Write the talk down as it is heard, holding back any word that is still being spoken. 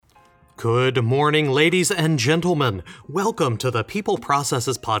Good morning, ladies and gentlemen. Welcome to the People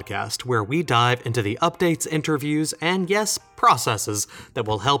Processes Podcast, where we dive into the updates, interviews, and yes, processes that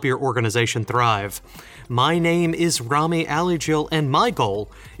will help your organization thrive. My name is Rami Alijil, and my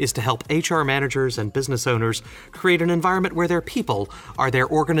goal is to help HR managers and business owners create an environment where their people are their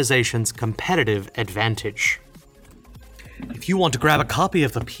organization's competitive advantage. If you want to grab a copy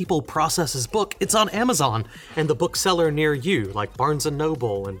of the People Processes book, it's on Amazon and the bookseller near you, like Barnes &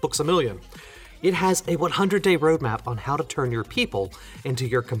 Noble and Books A Million. It has a 100-day roadmap on how to turn your people into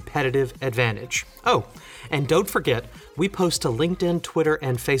your competitive advantage. Oh, and don't forget, we post to LinkedIn, Twitter,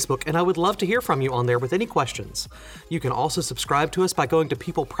 and Facebook, and I would love to hear from you on there with any questions. You can also subscribe to us by going to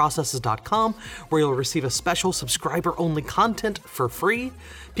peopleprocesses.com, where you'll receive a special subscriber-only content for free.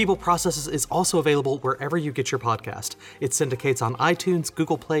 People Processes is also available wherever you get your podcast. It syndicates on iTunes,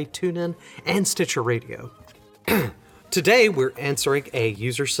 Google Play, TuneIn, and Stitcher Radio. Today, we're answering a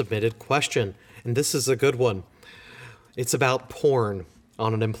user-submitted question, and this is a good one. It's about porn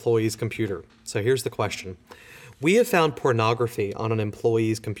on an employee's computer. So here's the question. We have found pornography on an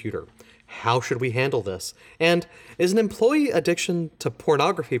employee's computer. How should we handle this? And is an employee addiction to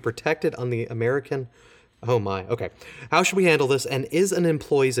pornography protected on the American... Oh my, okay. How should we handle this? And is an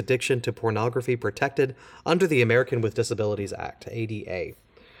employee's addiction to pornography protected under the American with Disabilities Act, ADA?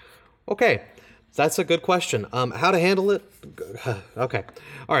 Okay. That's a good question. How to handle it? Okay.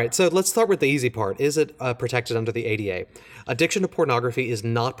 All right. So let's start with the easy part. Is it protected under the ADA? Addiction to pornography is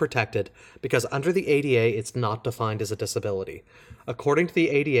not protected because under the ADA, it's not defined as a disability. According to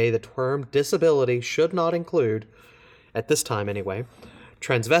the ADA, the term disability should not include, at this time anyway,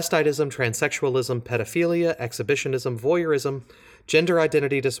 transvestitism, transsexualism, pedophilia, exhibitionism, voyeurism, gender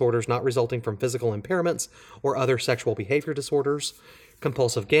identity disorders not resulting from physical impairments or other sexual behavior disorders,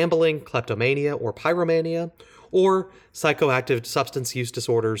 compulsive gambling, kleptomania or pyromania, or psychoactive substance use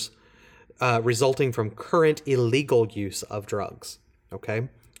disorders resulting from current illegal use of drugs. Okay?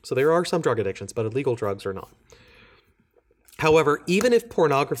 So there are some drug addictions, but illegal drugs are not. However, even if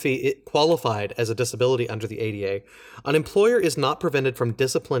pornography qualified as a disability under the ADA, an employer is not prevented from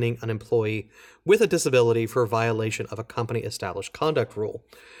disciplining an employee with a disability for violation of a company-established conduct rule.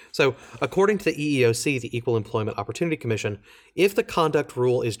 So, according to the EEOC, the Equal Employment Opportunity Commission, if the conduct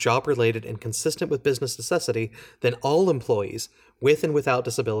rule is job-related and consistent with business necessity, then all employees, with and without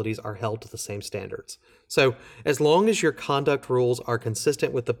disabilities, are held to the same standards. So, as long as your conduct rules are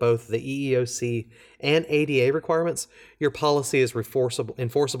consistent with both the EEOC and ADA requirements, your policy is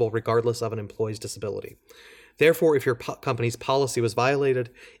enforceable regardless of an employee's disability. Therefore, if your company's policy was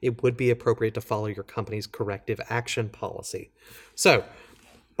violated, it would be appropriate to follow your company's corrective action policy. So,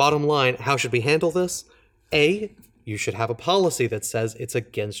 bottom line, how should we handle this? A, you should have a policy that says it's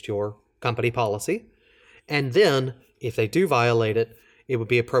against your company policy. And then, if they do violate it, it would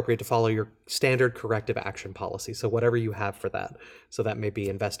be appropriate to follow your standard corrective action policy. So whatever you have for that. So that may be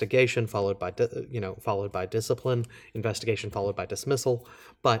investigation followed by discipline, investigation followed by dismissal.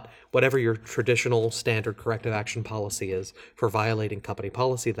 But whatever your traditional standard corrective action policy is for violating company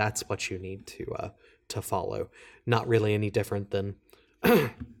policy, that's what you need to follow. Not really any different than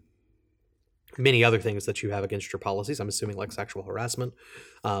many other things that you have against your policies. I'm assuming like sexual harassment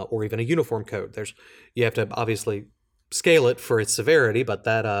or even a uniform code. You have to obviously scale it for its severity, but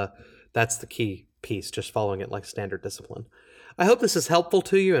that's the key piece, just following it like standard discipline. I hope this is helpful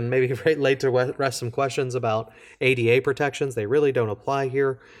to you and maybe relate to rest some questions about ADA protections. They really don't apply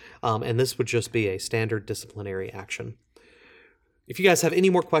here, and this would just be a standard disciplinary action. If you guys have any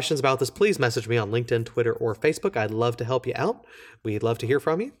more questions about this, please message me on LinkedIn, Twitter, or Facebook. I'd love to help you out. We'd love to hear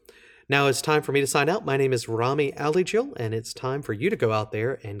from you. Now it's time for me to sign out. My name is Rami Alijil, and it's time for you to go out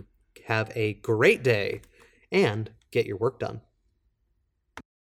there and have a great day and get your work done.